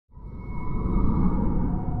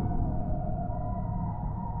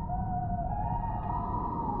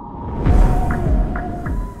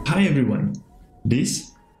Hi everyone!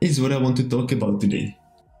 This is what I want to talk about today.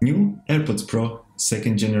 New AirPods Pro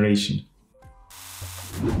 2nd generation.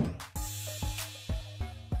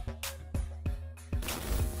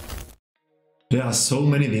 There are so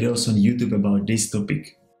many videos on YouTube about this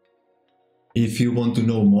topic. If you want to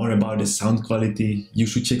know more about the sound quality, you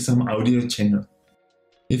should check some audio channel.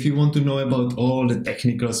 If you want to know about all the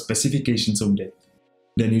technical specifications of that,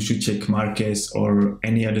 then you should check macOS or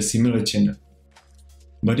any other similar channel.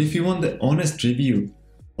 But if you want the honest review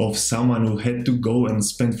of someone who had to go and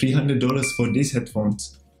spend $300 for these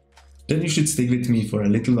headphones, then you should stick with me for a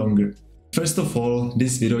little longer. First of all,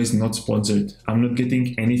 this video is not sponsored. I'm not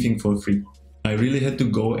getting anything for free. I really had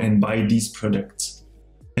to go and buy these products.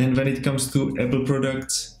 And when it comes to Apple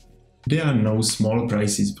products, there are no small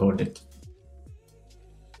prices for that.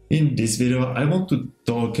 In this video, I want to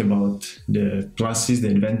talk about the pluses, the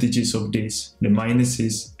advantages of this, the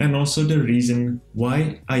minuses, and also the reason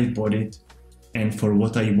why I bought it and for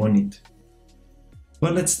what I want it.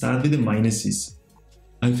 Well, let's start with the minuses.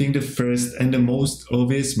 I think the first and the most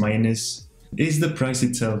obvious minus is the price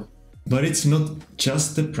itself. But it's not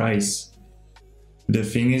just the price. The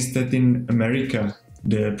thing is that in America,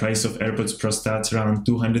 the price of AirPods Pro starts around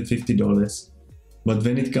 $250. But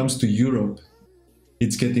when it comes to Europe,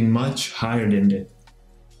 it's getting much higher than that.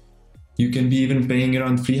 You can be even paying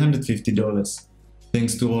around $350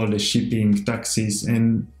 thanks to all the shipping, taxes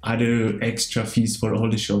and other extra fees for all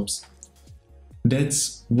the shops.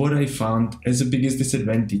 That's what I found as the biggest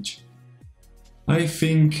disadvantage. I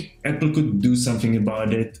think Apple could do something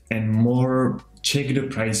about it and more check the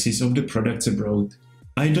prices of the products abroad.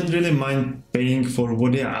 I don't really mind paying for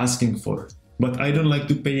what they are asking for, but I don't like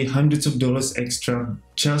to pay hundreds of dollars extra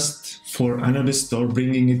just for another store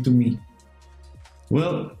bringing it to me.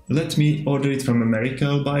 Well, let me order it from America,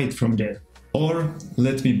 I'll buy it from there. Or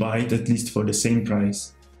let me buy it at least for the same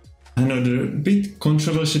price. Another bit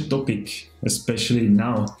controversial topic, especially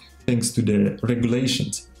now thanks to the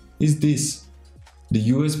regulations, is this: the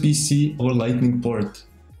USB-C or Lightning port.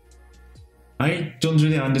 I don't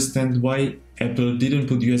really understand why Apple didn't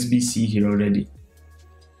put USB-C here already.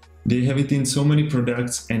 They have it in so many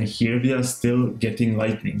products and here we are still getting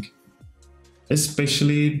Lightning.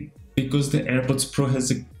 Especially because the AirPods Pro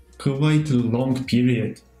has a quite long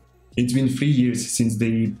period. It's been 3 years since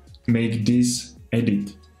they made this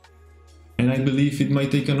edit. And I believe it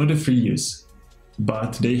might take another 3 years.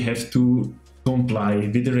 But they have to comply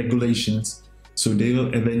with the regulations, so they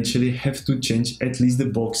will eventually have to change at least the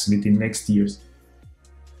box within next years.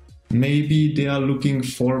 Maybe they are looking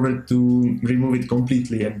forward to remove it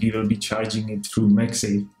completely and we will be charging it through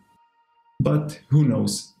MagSafe. But who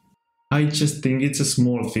knows? I just think it's a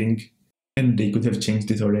small thing and they could have changed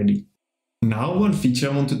it already. Now one feature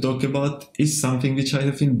I want to talk about is something which I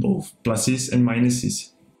have in both pluses and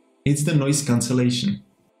minuses. It's the noise cancellation.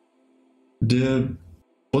 The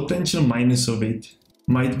potential minus of it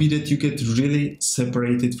might be that you get really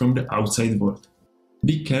separated from the outside world.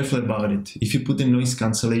 Be careful about it. If you put in noise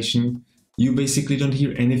cancellation, you basically don't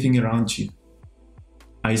hear anything around you.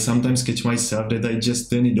 I sometimes catch myself that I just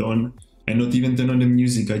turn it on and not even turn on the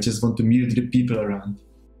music, I just want to mute the people around.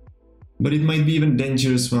 But it might be even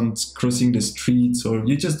dangerous once crossing the streets or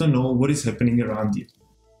you just don't know what is happening around you.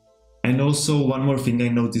 And also one more thing I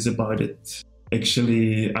notice about it,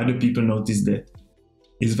 actually other people notice that,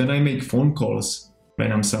 is when I make phone calls,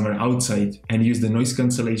 when I'm somewhere outside and use the noise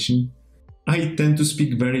cancellation, I tend to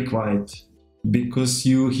speak very quiet, because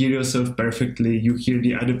you hear yourself perfectly, you hear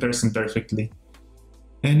the other person perfectly,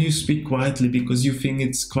 and you speak quietly because you think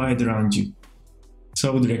it's quiet around you. So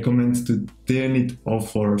I would recommend to turn it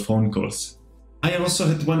off for phone calls. I also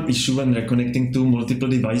had one issue when reconnecting to multiple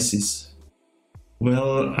devices.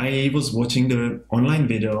 Well, I was watching the online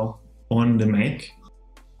video on the Mac,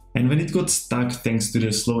 and when it got stuck thanks to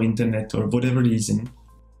the slow internet or whatever reason,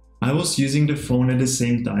 I was using the phone at the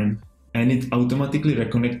same time and it automatically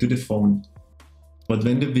reconnected to the phone. But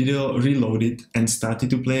when the video reloaded and started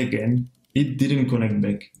to play again, it didn't connect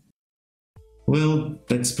back. Well,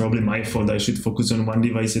 that's probably my fault, I should focus on one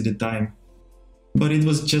device at a time. But it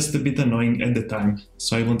was just a bit annoying at the time,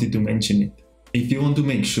 so I wanted to mention it. If you want to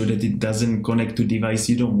make sure that it doesn't connect to device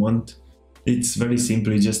you don't want, it's very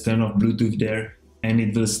simple, you just turn off Bluetooth there and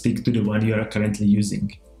it will stick to the one you are currently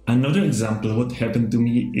using. Another example what happened to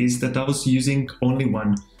me is that I was using only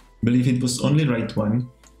one, believe it was only right one,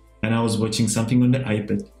 and I was watching something on the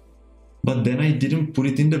iPad. But then I didn't put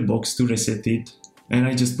it in the box to reset it, and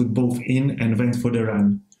I just put both in and went for the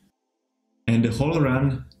run. And the whole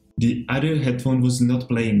run, the other headphone was not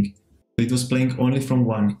playing. It was playing only from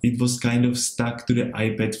one. It was kind of stuck to the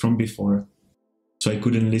iPad from before. So I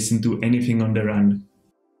couldn't listen to anything on the run.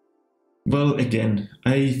 Well, again,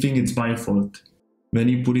 I think it's my fault. When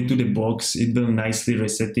you put it to the box, it will nicely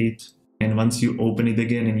reset it, and once you open it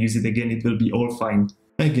again and use it again, it will be all fine.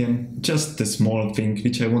 Again, just a small thing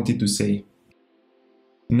which I wanted to say.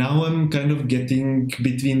 Now I'm kind of getting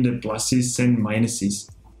between the pluses and minuses.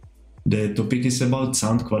 The topic is about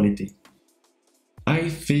sound quality. I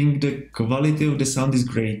think the quality of the sound is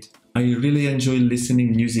great. I really enjoy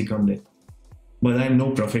listening music on that. But I'm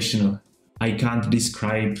no professional. I can't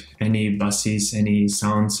describe any basses, any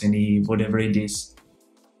sounds, any whatever it is.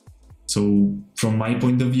 So from my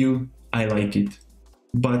point of view, I like it.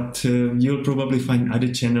 But you'll probably find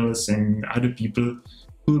other channels and other people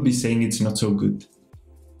who will be saying it's not so good.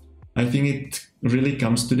 I think it really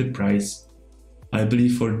comes to the price. I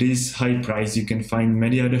believe for this high price you can find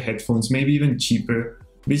many other headphones, maybe even cheaper,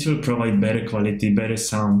 which will provide better quality, better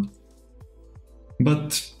sound.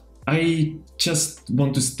 But I just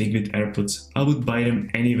want to stick with AirPods. I would buy them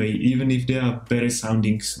anyway, even if they are better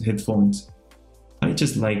sounding headphones. I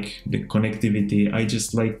just like the connectivity, I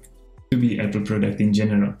just like to be Apple product in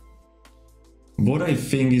general. What I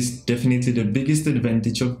think is definitely the biggest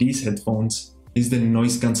advantage of these headphones is the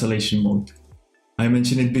noise cancellation mode. I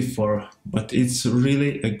mentioned it before, but it's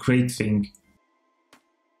really a great thing.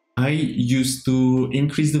 I used to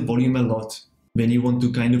increase the volume a lot. When you want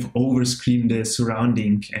to kind of overscream the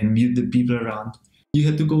surrounding and mute the people around, you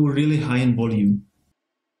had to go really high in volume.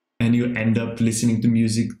 And you end up listening to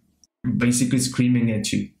music basically screaming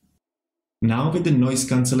at you. Now with the noise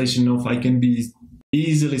cancellation off, I can be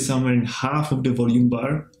easily somewhere in half of the volume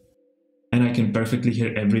bar, and I can perfectly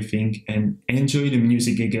hear everything and enjoy the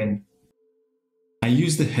music again. I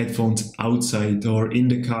use the headphones outside or in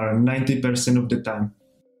the car 90% of the time,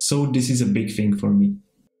 so this is a big thing for me.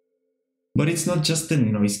 But it's not just the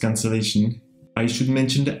noise cancellation, I should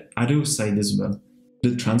mention the other side as well,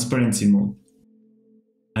 the transparency mode.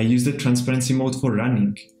 I use the transparency mode for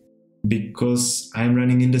running, because I'm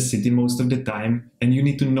running in the city most of the time and you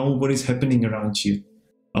need to know what is happening around you.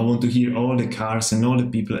 I want to hear all the cars and all the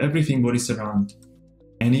people, everything what is around.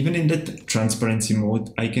 And even in that transparency mode,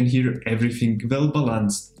 I can hear everything well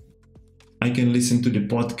balanced. I can listen to the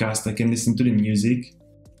podcast, I can listen to the music,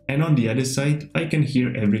 and on the other side, I can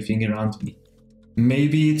hear everything around me.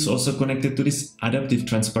 Maybe it's also connected to this adaptive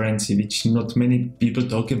transparency, which not many people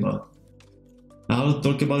talk about. I'll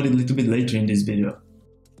talk about it a little bit later in this video.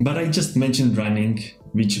 But I just mentioned running,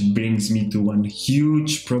 which brings me to one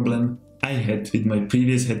huge problem I had with my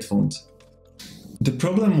previous headphones. The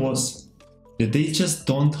problem was that they just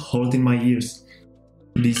don't hold in my ears.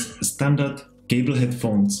 These standard cable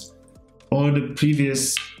headphones or the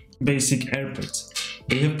previous basic AirPods,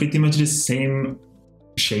 they have pretty much the same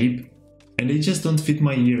shape and they just don't fit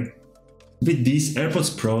my ear. With these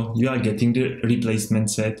AirPods Pro, you are getting the replacement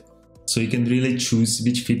set, so you can really choose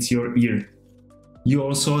which fits your ear. You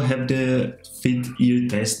also have the fit ear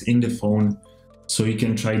test in the phone, so you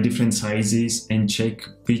can try different sizes and check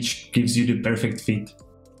which gives you the perfect fit.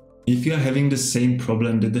 If you are having the same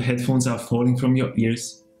problem that the headphones are falling from your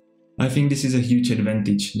ears, I think this is a huge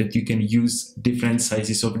advantage that you can use different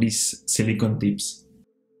sizes of these silicone tips.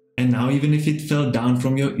 And now even if it fell down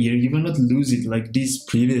from your ear, you will not lose it like these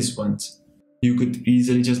previous ones. You could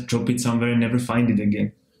easily just drop it somewhere and never find it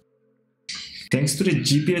again. Thanks to the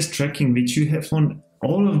GPS tracking which you have on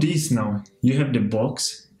all of these now, you have the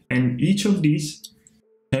box and each of these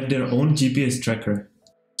have their own GPS tracker.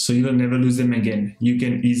 So you will never lose them again. You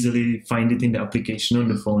can easily find it in the application on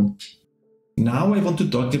the phone. Now I want to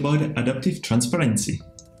talk about adaptive transparency.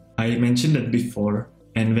 I mentioned that before,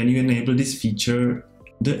 and when you enable this feature,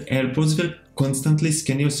 the AirPods will constantly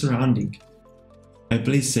scan your surrounding.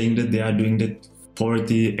 Apple is saying that they are doing that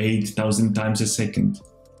 48,000 times a second.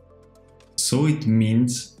 So it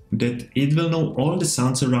means that it will know all the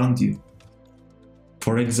sounds around you.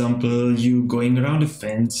 For example, you going around a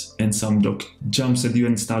fence and some dog jumps at you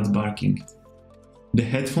and starts barking. The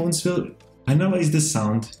headphones will analyze the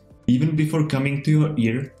sound even before coming to your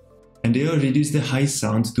ear, and they will reduce the high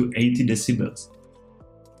sound to 80 decibels.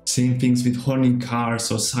 Same things with horning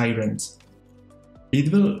cars or sirens.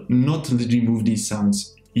 It will not remove these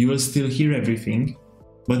sounds. You will still hear everything,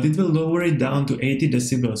 but it will lower it down to 80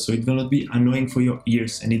 decibels, so it will not be annoying for your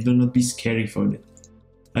ears and it will not be scary for them.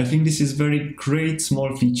 I think this is a very great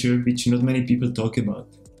small feature which not many people talk about.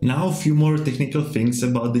 Now a few more technical things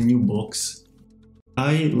about the new box.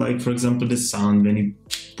 I like, for example, the sound when you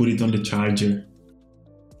put it on the charger.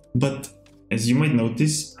 But as you might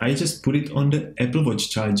notice, I just put it on the Apple Watch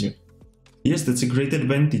charger. Yes, that's a great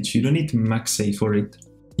advantage. You don't need MagSafe for it.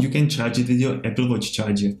 You can charge it with your Apple Watch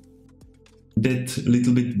charger. That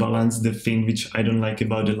little bit balanced the thing which I don't like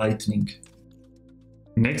about the Lightning.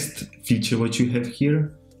 Next feature what you have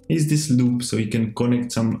here is this loop, so you can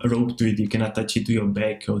connect some rope to it, you can attach it to your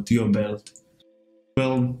bag or to your belt.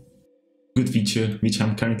 Well, good feature which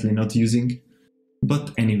I'm currently not using.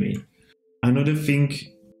 But anyway, another thing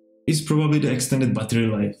is probably the extended battery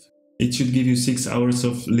life. It should give you 6 hours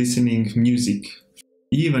of listening music,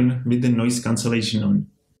 even with the noise cancellation on.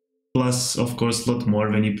 Plus, of course, a lot more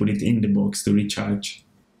when you put it in the box to recharge.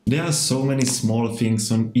 There are so many small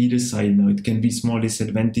things on either side now. It can be small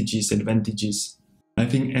disadvantages, advantages. I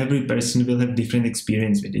think every person will have different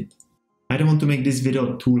experience with it. I don't want to make this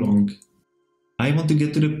video too long. I want to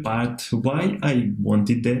get to the part why I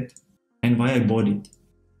wanted that and why I bought it.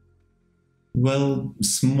 Well,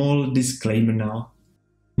 small disclaimer now.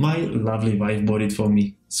 My lovely wife bought it for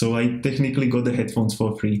me, so I technically got the headphones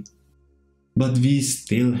for free. But we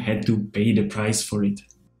still had to pay the price for it.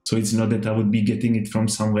 So it's not that I would be getting it from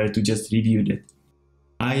somewhere to just review that.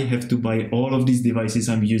 I have to buy all of these devices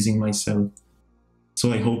I'm using myself.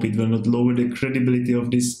 So I hope it will not lower the credibility of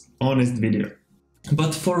this honest video.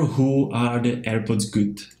 But for who are the AirPods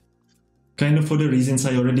good? Kind of for the reasons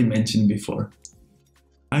I already mentioned before.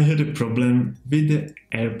 I had a problem with the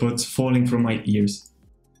AirPods falling from my ears.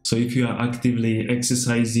 So if you are actively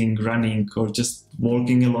exercising, running, or just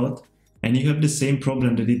walking a lot, and you have the same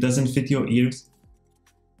problem that it doesn't fit your ears,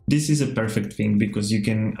 this is a perfect thing because you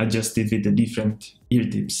can adjust it with the different ear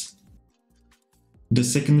tips. The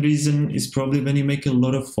second reason is probably when you make a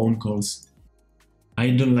lot of phone calls. I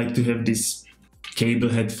don't like to have these cable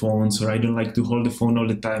headphones, or I don't like to hold the phone all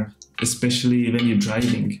the time, especially when you're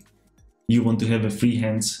driving. You want to have a free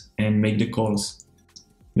hands and make the calls.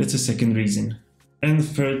 That's a second reason. And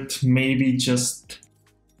third, maybe just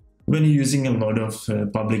when you're using a lot of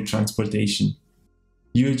public transportation.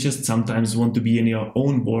 You just sometimes want to be in your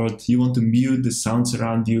own world, you want to mute the sounds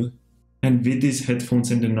around you, and with these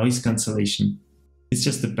headphones and the noise cancellation, it's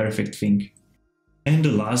just the perfect thing. And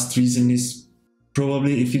the last reason is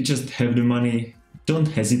probably if you just have the money, don't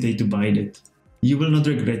hesitate to buy that. You will not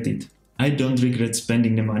regret it. I don't regret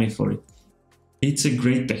spending the money for it. It's a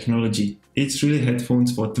great technology. It's really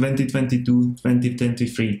headphones for 2022,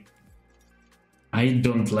 2023. I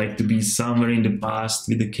don't like to be somewhere in the past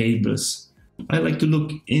with the cables. I like to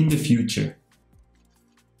look in the future.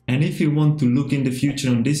 And if you want to look in the future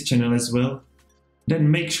on this channel as well,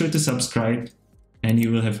 then make sure to subscribe and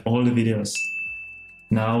you will have all the videos.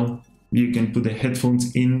 Now you can put the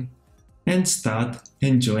headphones in and start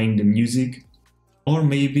enjoying the music, or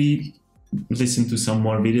maybe listen to some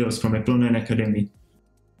more videos from AppleOnlineAcademy,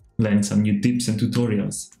 learn some new tips and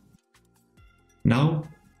tutorials. Now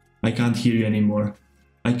I can't hear you anymore.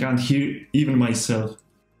 I can't hear even myself.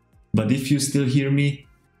 But if you still hear me,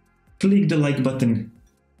 click the like button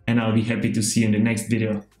and I'll be happy to see you in the next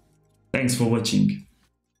video. Thanks for watching.